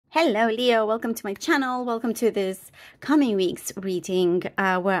Hello Leo, welcome to my channel. Welcome to this coming week's reading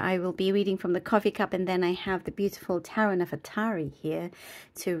where I will be reading from the coffee cup, and then I have the beautiful Tarot Nefertari here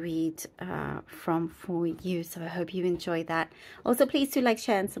to read from for you. So I hope you enjoy that. Also, please do like,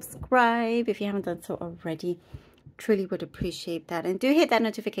 share and subscribe if you haven't done so already. Truly would appreciate that. And do hit that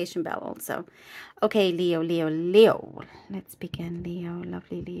notification bell also. Okay, Leo. Let's begin, Leo.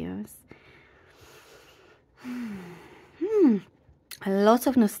 Lovely Leos. A lot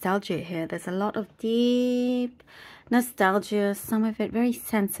of nostalgia here. There's a lot of deep nostalgia, some of it very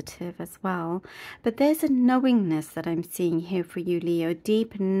sensitive as well. But there's a knowingness that I'm seeing here for you, Leo.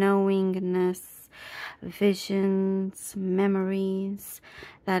 Deep knowingness, visions, memories,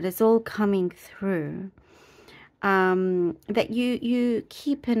 that is all coming through. That you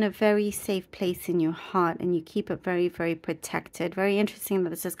keep in a very safe place in your heart, and you keep it very, very protected. Very interesting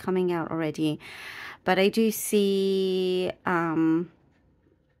that this is coming out already. But I do see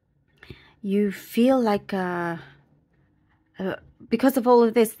you feel like because of all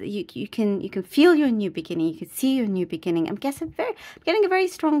of this, you can feel your new beginning. You can see your new beginning. I'm getting a very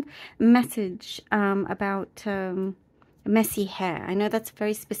strong message about messy hair. I know that's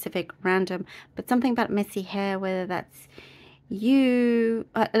very specific, random, but something about messy hair, whether that's you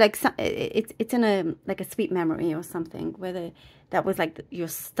it's in a like a sweet memory or something, whether that was like your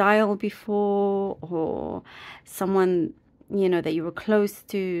style before, or someone, you know, that you were close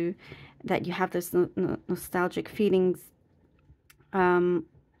to, that you have this nostalgic feelings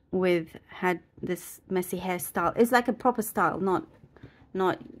with, had this messy hairstyle. It's like a proper style, not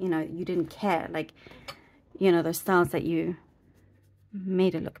you know, you didn't care, like, you know, those styles that you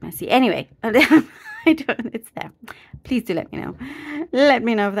made it look messy. Anyway, I don't, it's there. Please do let me know. Let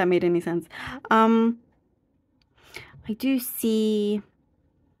me know if that made any sense. I do see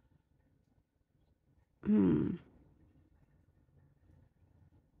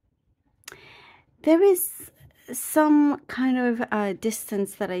there is some kind of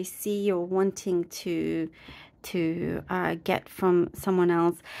distance that I see you're wanting to get from someone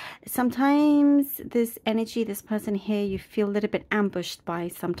else. Sometimes this energy, this person here, you feel a little bit ambushed by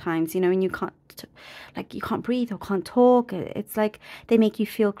sometimes, you know, and you can't, like, you can't breathe or can't talk. It's like they make you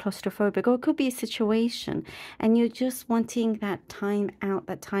feel claustrophobic, or it could be a situation and you're just wanting that time out,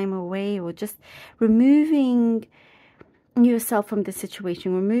 that time away, or just removing yourself from the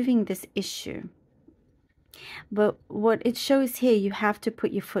situation, removing this issue. But what it shows here, you have to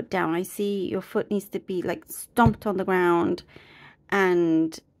put your foot down. I see your foot needs to be like stomped on the ground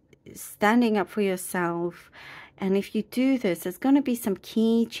and standing up for yourself. And if you do this, there's going to be some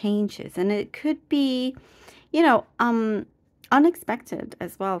key changes, and it could be, you know, unexpected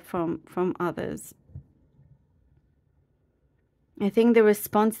as well from others. I think the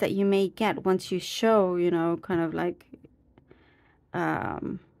response that you may get once you show, you know, kind of like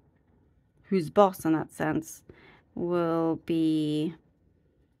who's boss in that sense, will be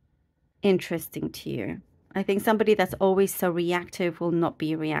interesting to you. I think somebody that's always so reactive will not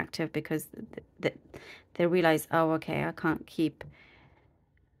be reactive, because they realize, oh, okay, I can't keep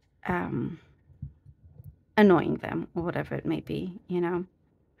annoying them, or whatever it may be, you know.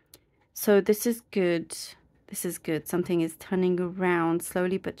 So this is good. This is good. Something is turning around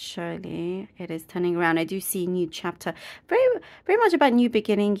slowly but surely. It is turning around. I do see a new chapter. Very much about new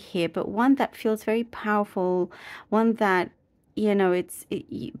beginning here, but one that feels very powerful. One that, you know,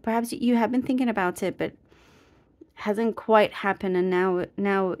 perhaps you have been thinking about it, but hasn't quite happened. And now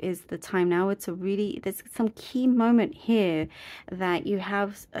is the time. Now it's there's some key moment here that you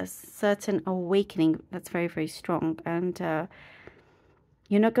have a certain awakening that's very, very strong. And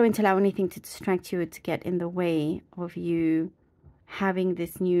you're not going to allow anything to distract you or to get in the way of you having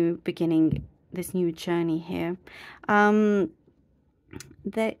this new beginning, this new journey here.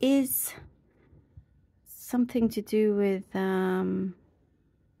 There is something to do with, again,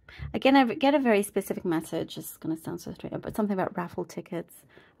 I get a very specific message. It's going to sound so strange, but something about raffle tickets,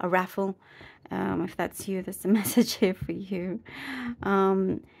 a raffle. If that's you, there's a message here for you.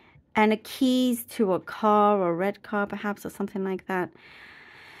 And a keys to a car, or a red car perhaps, or something like that.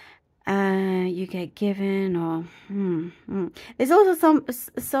 You get given, or there's also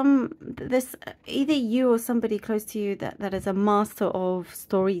this either you or somebody close to you that is a master of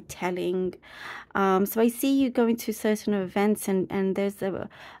storytelling. So I see you going to certain events, and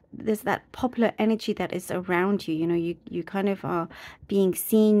there's that popular energy that is around you. You know, you kind of are being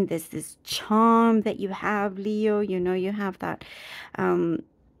seen. There's this charm that you have, Leo. You know, you have that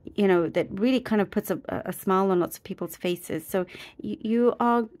you know, that really kind of puts a smile on lots of people's faces. So you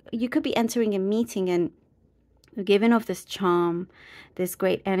could be entering a meeting and giving off this charm, this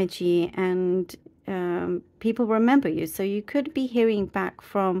great energy, and people remember you. So you could be hearing back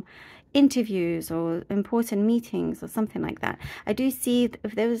from interviews or important meetings or something like that. I do see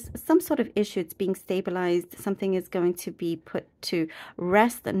if there is some sort of issue, it's being stabilized, something is going to be put to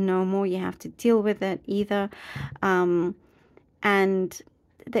rest, and no more you have to deal with it either. And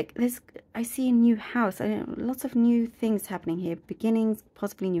I see a new house, lots of new things happening here, beginnings,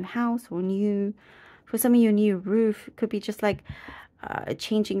 possibly new house, or new, for some of you, new roof. It could be just like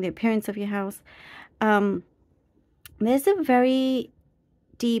changing the appearance of your house. There's a very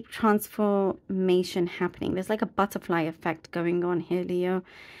deep transformation happening. There's like a butterfly effect going on here, Leo,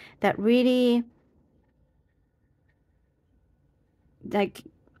 that really, like,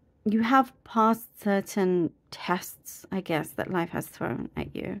 you have passed certain tests, I guess, that life has thrown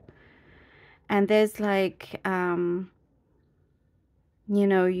at you. And there's like, you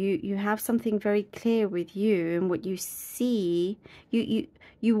know, you have something very clear with you, and what you see,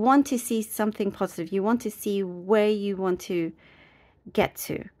 you want to see something positive. You want to see where you want to get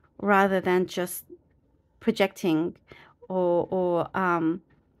to, rather than just projecting or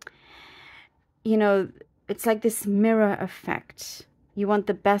you know, it's like this mirror effect. You want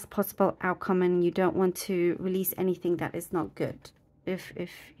the best possible outcome, and you don't want to release anything that is not good, if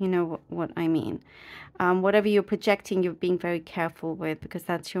you know what I mean. Whatever you're projecting, you're being very careful with, because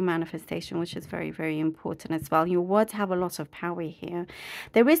that's your manifestation, which is very, very important as well. Your words have a lot of power here.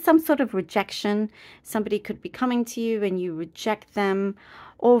 There is some sort of rejection. Somebody could be coming to you and you reject them,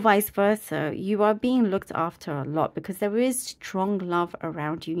 or vice versa. You are being looked after a lot, because there is strong love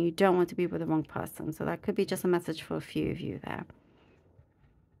around you, and you don't want to be with the wrong person. So that could be just a message for a few of you there.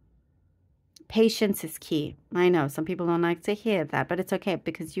 Patience is key. I know some people don't like to hear that, but it's okay,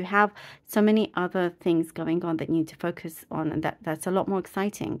 because you have so many other things going on that you need to focus on, and that's a lot more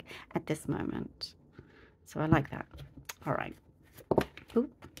exciting at this moment. So I like that. All right. Ooh,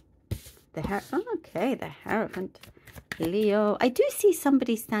 okay, the Hierophant. Leo, I do see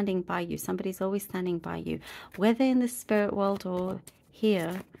somebody standing by you. Somebody's always standing by you, whether in the spirit world or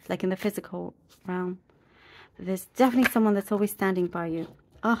here, like in the physical realm. There's definitely someone that's always standing by you.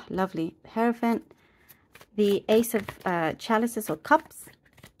 Oh, lovely. Hierophant, the Ace of Chalices or Cups.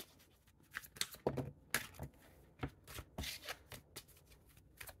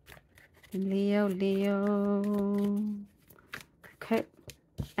 Leo. Okay.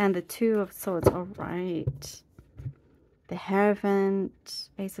 And the Two of Swords. All right. The Hierophant,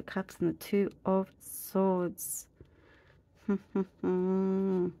 Ace of Cups, and the Two of Swords.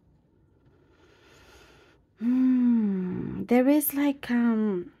 There is like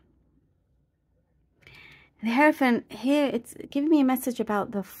the Hierophant here, it's giving me a message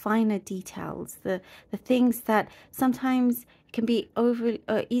about the finer details, the things that sometimes can be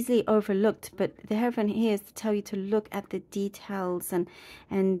easily overlooked. But the Hierophant here is to tell you to look at the details and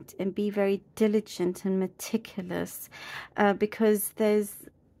be very diligent and meticulous, because there's,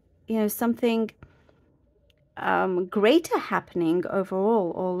 you know, something greater happening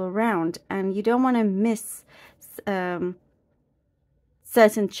overall, all around, and you don't want to miss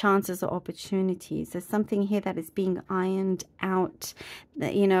certain chances or opportunities. There's something here that is being ironed out,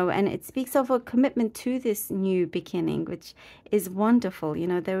 you know, and it speaks of a commitment to this new beginning, which is wonderful. You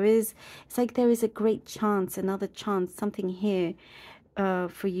know, it's like there is a great chance, another chance, something here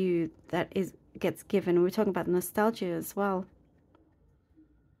for you that gets given. We're talking about nostalgia as well.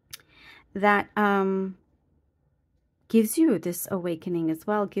 That gives you this awakening as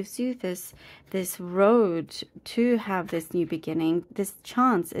well, gives you this road to have this new beginning. This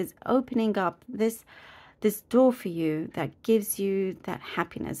chance is opening up this door for you that gives you that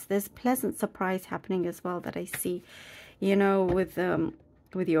happiness. There's pleasant surprise happening as well that I see, you know, with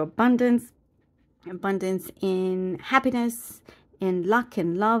your abundance in happiness, in luck,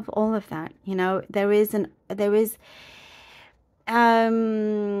 in love, all of that. You know, there is an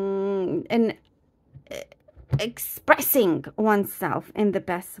expressing oneself in the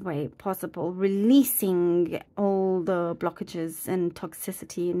best way possible, releasing all the blockages and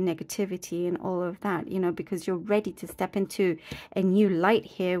toxicity and negativity and all of that, you know, because you're ready to step into a new light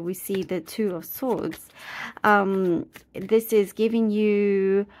here. We see the Two of Swords. This is giving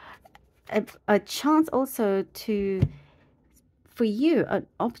you a chance also for you, an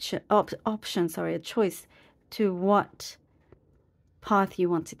option, sorry, a choice to what path you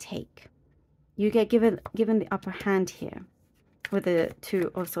want to take. You get given the upper hand here with the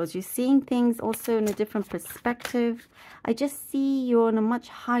Two of Swords. You're seeing things also in a different perspective. I just see you're on a much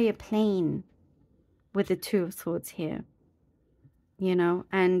higher plane with the Two of Swords here, you know,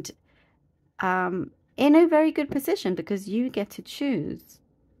 and in a very good position, because you get to choose.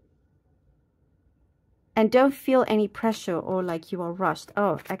 And don't feel any pressure or like you are rushed.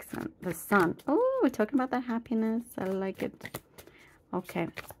 Oh, excellent. The sun. Oh, we're talking about that happiness. I like it. Okay.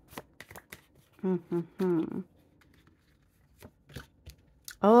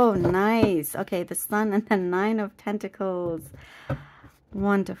 Oh, nice. Okay, the sun and the Nine of Pentacles.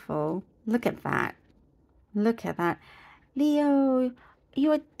 Wonderful. Look at that. Look at that. Leo,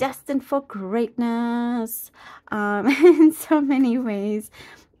 you are destined for greatness in so many ways.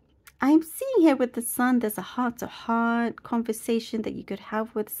 I'm seeing here with the sun, there's a heart-to-heart conversation that you could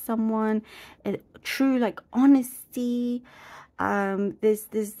have with someone, a true like honesty. There's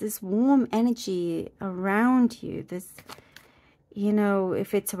this warm energy around you. This, you know,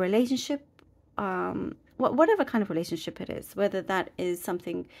 if it's a relationship, whatever kind of relationship it is, whether that is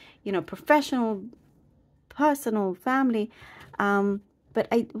something, you know, professional, personal, family. But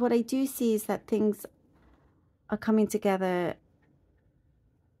what I do see is that things are coming together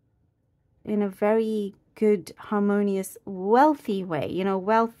in a very good, harmonious, wealthy way. You know,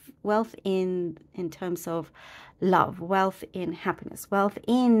 wealth in terms of love, wealth in happiness, wealth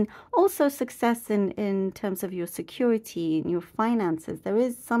in also success in terms of your security and your finances. There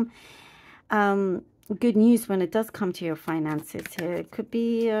is some good news when it does come to your finances here. It could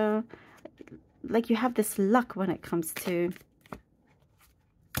be like you have this luck when it comes to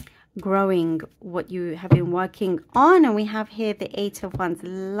growing what you have been working on. And we have here the Eight of Wands.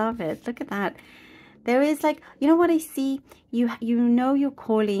 Love it. Look at that. There is like, you know what I see? You know your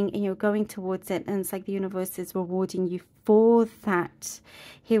calling and you're going towards it, and it's like the universe is rewarding you for that.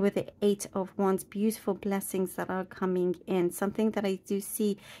 Here with the Eight of Wands, beautiful blessings that are coming in. Something that I do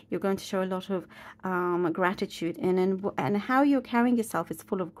see you're going to show a lot of gratitude in, and how you're carrying yourself is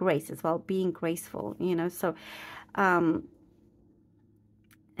full of grace as well, being graceful, you know. So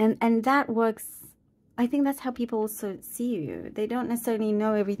and that works. I think that's how people also see you. They don't necessarily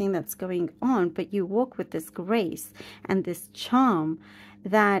know everything that's going on, but you walk with this grace and this charm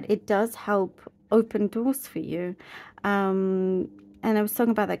that it does help open doors for you. And I was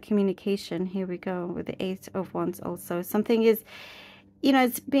talking about that communication. Here we go with the Eight of Wands also. Something is, you know,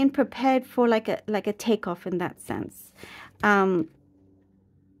 it's being prepared for like a takeoff in that sense. Yeah,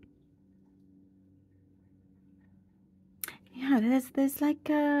 there's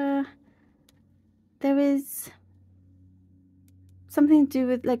like there is something to do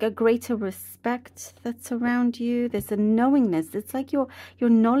with like a greater respect that's around you. There's a knowingness. It's like your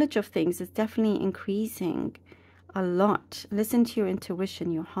knowledge of things is definitely increasing a lot. Listen to your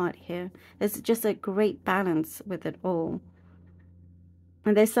intuition, your heart here. There's just a great balance with it all.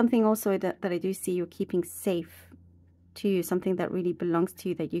 And there's something also that I do see you're keeping safe to you, something that really belongs to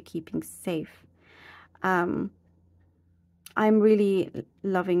you that you're keeping safe. I'm really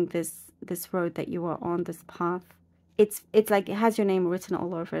loving this road that you are on, this path. It's like it has your name written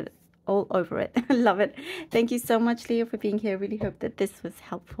all over it. I love it. Thank you so much, Leo, for being here. I really hope that this was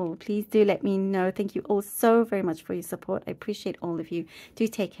helpful. Please do let me know. Thank you all so very much for your support. I appreciate all of you. Do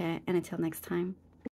take care, and until next time.